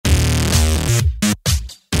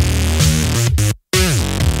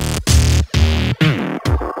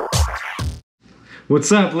What's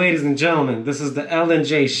up, ladies and gentlemen? This is the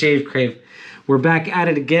L&JShaveCrave. We're back at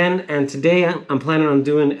it again, and today I'm planning on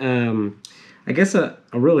doing, I guess a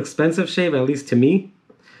real expensive shave, at least to me.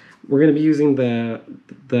 We're going to be using the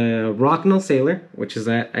Rocnel Sailor, which is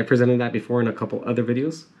I presented that before in a couple other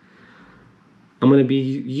videos. I'm going to be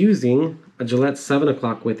using a Gillette 7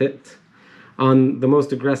 o'clock with it on the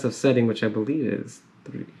most aggressive setting, which I believe is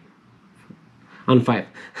 3, 4, on 5,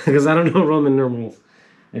 because I don't know Roman numerals.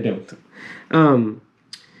 I don't.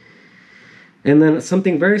 And then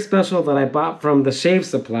something very special that I bought from the Shave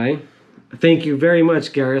Supply. Thank you very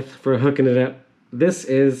much, Gareth, for hooking it up. This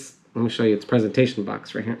is, let me show you its presentation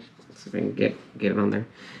box right here. Let's see if I can get it on there.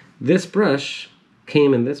 This brush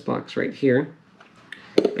came in this box right here.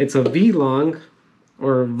 It's a Vei Long,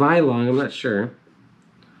 or Vei Long, I'm not sure.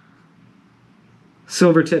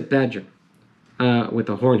 Silver tip badger with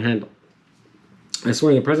a horn handle. I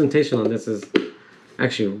swear the presentation on this is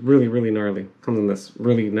actually really gnarly. Comes in this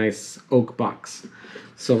really nice oak box.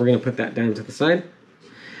 So we're gonna put that down to the side.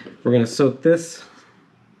 We're gonna soak this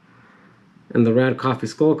in the Rad Coffee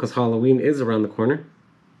Skull because Halloween is around the corner.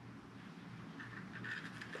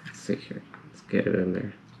 Let's see here. Let's get it in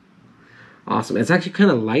there. Awesome. It's actually kind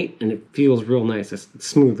of light and it feels real nice. It's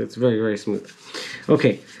smooth. It's very smooth.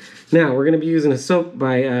 Okay. Now we're gonna be using a soap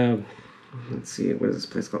by let's see, what is this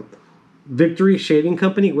place called? Victory Shaving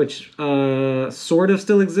Company, which sort of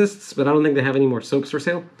still exists, but I don't think they have any more soaps for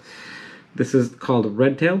sale. This is called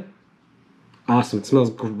Red Tail. Awesome. It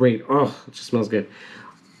smells great. Oh, it just smells good.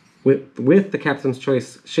 With the Captain's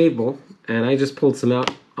Choice Shave Bowl, and I just pulled some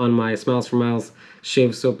out on my Smiles for Miles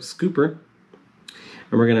Shave Soap Scooper.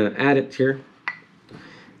 And we're going to add it here,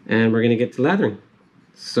 and we're going to get to lathering.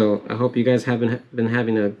 So I hope you guys have been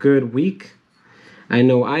having a good week. I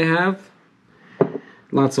know I have.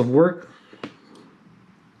 Lots of work.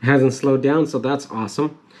 Hasn't slowed down, so that's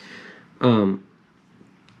awesome.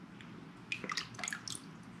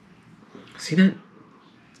 See that?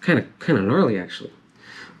 It's kind of gnarly actually.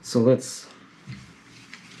 So let's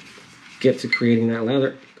get to creating that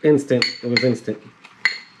lather. Instant. It was instant.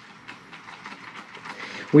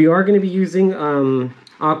 We are going to be using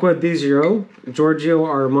Acqua di Gio, Giorgio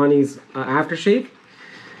Armani's aftershave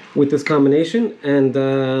with this combination.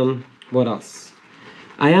 And what else?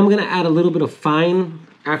 I am going to add a little bit of fine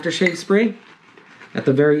aftershave spray at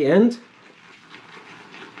the very end.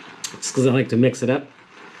 It's because I like to mix it up.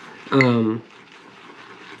 And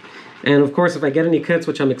of course, if I get any cuts,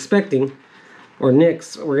 which I'm expecting, or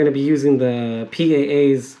nicks, we're going to be using the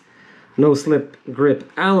PAA's No Slip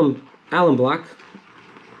Grip Alum Block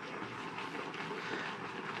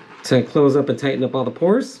to close up and tighten up all the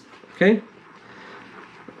pores. Okay?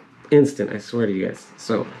 Instant, I swear to you guys.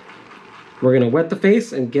 So we're going to wet the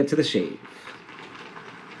face and get to the shave.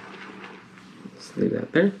 Let's leave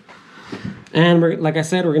that there. And we're, like I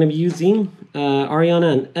said, we're going to be using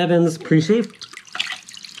Ariana and Evan's pre-shave.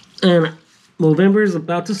 And November is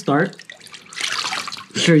about to start.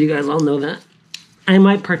 I'm sure you guys all know that. I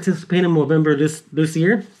might participate in November this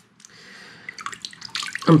year.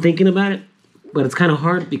 I'm thinking about it, but it's kind of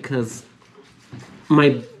hard because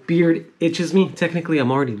my beard itches me. Technically,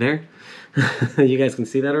 I'm already there. You guys can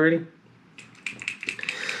see that already.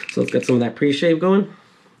 So let's get some of that pre-shave going.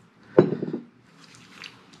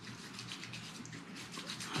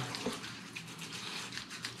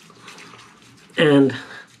 And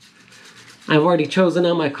I've already chosen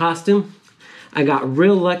out my costume. I got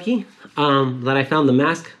real lucky that I found the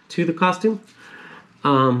mask to the costume.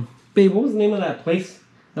 Babe, what was the name of that place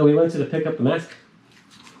that we went to pick up the mask?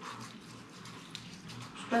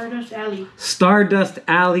 Stardust Alley. Stardust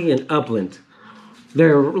Alley in Upland.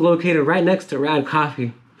 They're located right next to Rad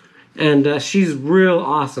Coffee. And she's real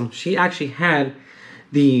awesome. She actually had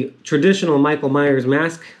the traditional Michael Myers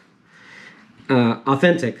mask.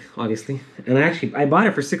 Authentic, obviously. And I bought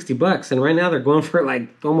it for 60 bucks. And right now they're going for like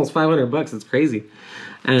almost 500 bucks. It's crazy.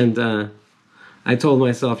 And I told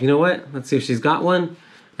myself, you know what? Let's see if she's got one.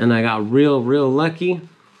 And I got real lucky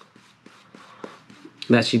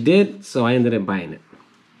that she did. So I ended up buying it.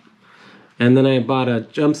 And then I bought a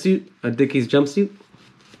jumpsuit, a Dickies jumpsuit,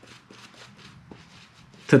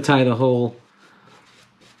 to tie the whole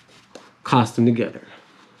costume together.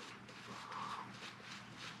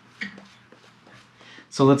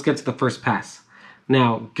 So let's get to the first pass.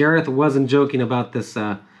 Now, Gareth wasn't joking about this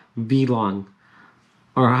Vei Long.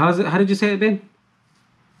 Or how did you say it, babe?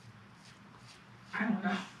 I don't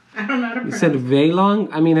know. I don't know how to pronounce it. You said Vei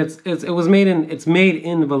Long? I mean, it's made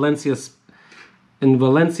in Valencia,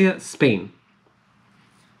 Spain.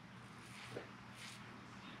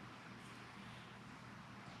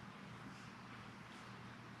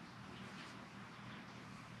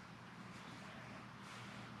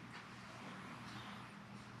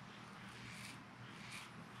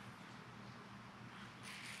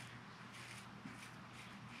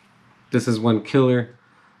 This is one killer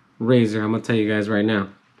razor, I'm gonna tell you guys right now.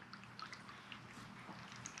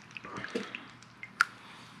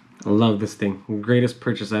 I love this thing. Greatest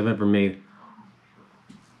purchase I've ever made.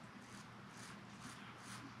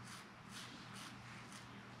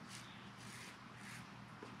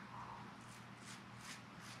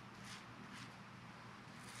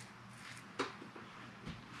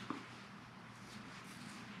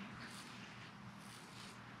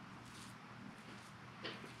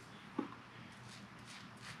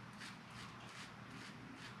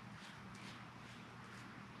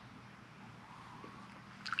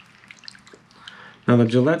 Now the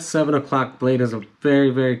Gillette 7 o'clock blade is a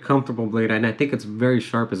very, very comfortable blade, and I think it's very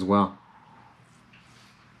sharp as well.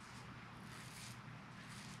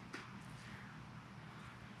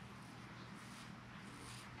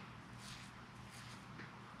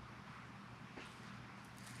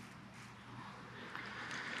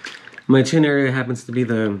 My chin area happens to be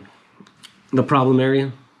the problem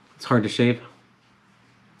area. It's hard to shave.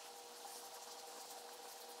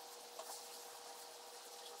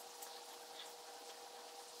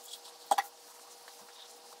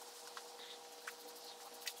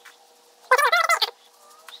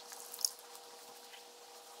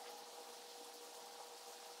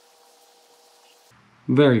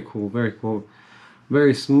 Very cool, very cool.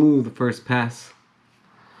 Very smooth first pass.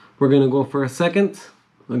 We're gonna go for a second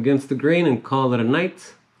against the grain and call it a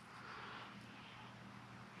night.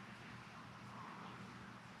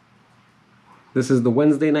 This is the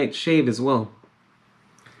Wednesday night shave as well.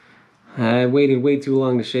 I waited way too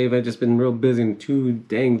long to shave. I've just been real busy and too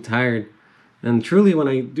dang tired. And truly, when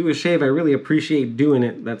I do a shave, I really appreciate doing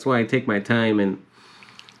it. That's why I take my time and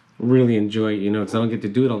really enjoy it, you know, because I don't get to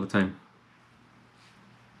do it all the time.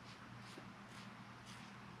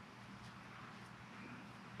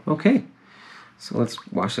 Okay, so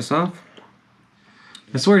let's wash this off.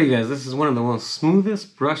 I swear to you guys, this is one of the most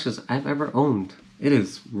smoothest brushes I've ever owned. It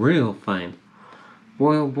is real fine.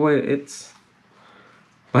 Boy, oh boy, it's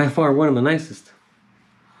by far one of the nicest.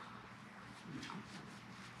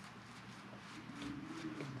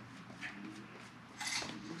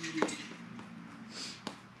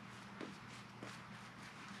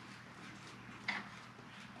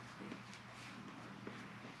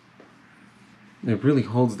 It really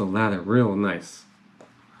holds the lather real nice.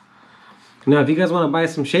 Now, if you guys want to buy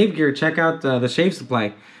some shave gear, check out the Shave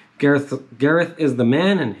Supply. Gareth is the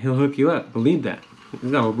man, and he'll hook you up. Believe that.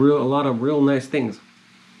 He's got a lot of real nice things.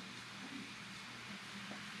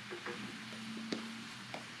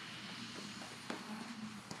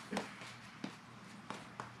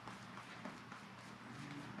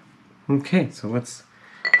 Okay, so let's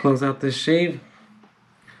close out this shave.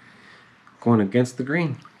 Going against the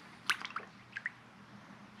grain.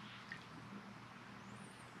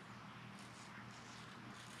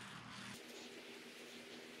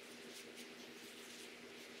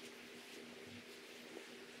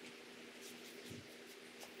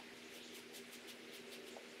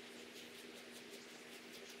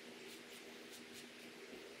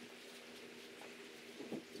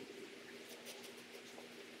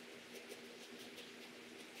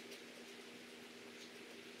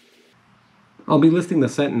 I'll be listing the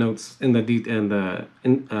scent notes in the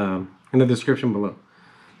in the description below,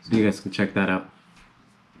 so you guys can check that out.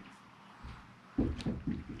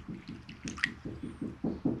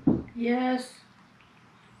 Yes.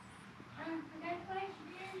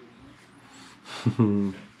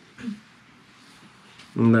 And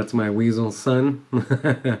that's my weasel son.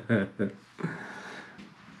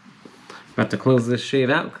 About to close this shave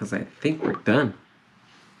out because I think we're done.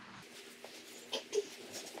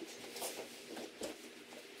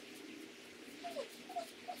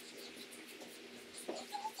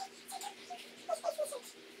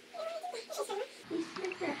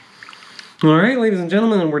 Alright, ladies and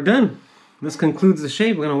gentlemen, and we're done. This concludes the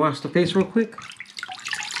shave. We're going to wash the face real quick.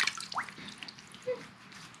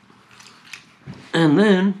 And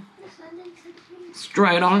then, let's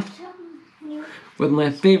dry it off with my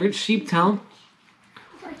favorite sheep towel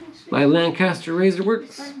by Lancaster Razor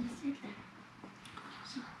Works.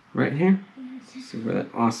 Right here. See where that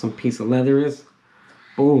awesome piece of leather is.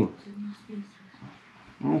 Boom.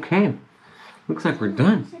 Okay. Looks like we're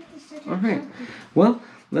done. Alright. Well,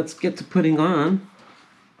 let's get to putting on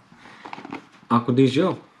Acqua di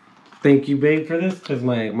Gio. Thank you, babe, for this, because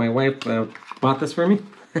my wife bought this for me.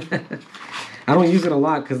 I don't use it a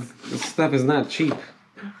lot because this stuff is not cheap.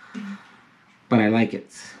 But I like it.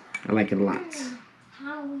 I like it a lot.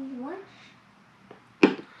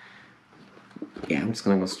 Yeah, I'm just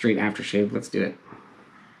going to go straight aftershave. Let's do it.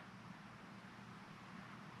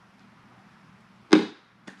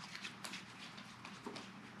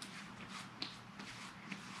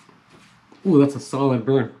 Ooh, that's a solid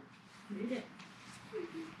burn.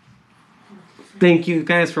 Thank you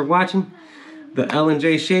guys for watching the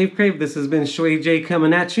L&J Shave Crave. This has been Shoei J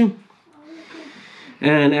coming at you.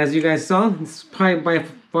 And as you guys saw, it's probably by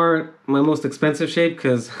far my most expensive shave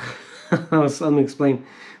because let me explain.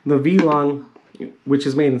 The Vei Long, which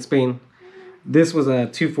is made in Spain, this was a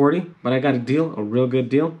 $240, but I got a deal, a real good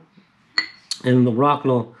deal. And the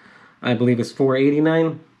Rocnel, I believe, is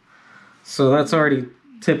 $489. So that's already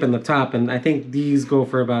tipping the top, and I think these go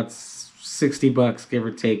for about 60 bucks, give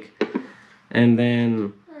or take. And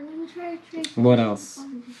then what else?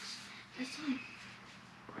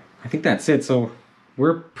 I think that's it. So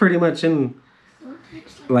we're pretty much in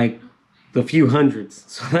like the few hundreds,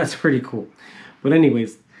 so that's pretty cool. But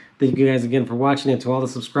anyways, thank you guys again for watching. And to all the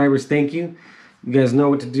subscribers, thank you. You guys know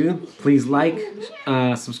what to do. Please like,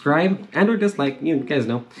 subscribe, and or dislike. You guys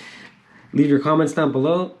know. Leave your comments down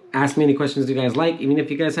below. Ask me any questions you guys like. Even if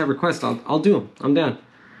you guys have requests, I'll do them. I'm down.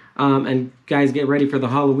 And guys, get ready for the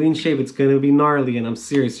Halloween shave. It's going to be gnarly, and I'm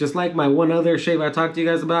serious. Just like my one other shave I talked to you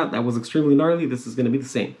guys about that was extremely gnarly, this is going to be the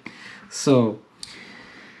same. So,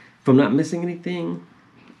 if I'm not missing anything,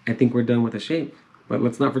 I think we're done with the shave. But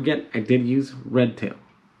let's not forget, I did use red tail.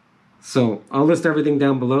 So, I'll list everything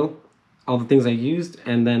down below, all the things I used,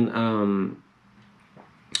 and then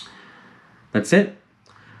that's it.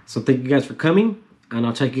 So, thank you guys for coming, and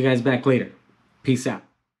I'll check you guys back later. Peace out.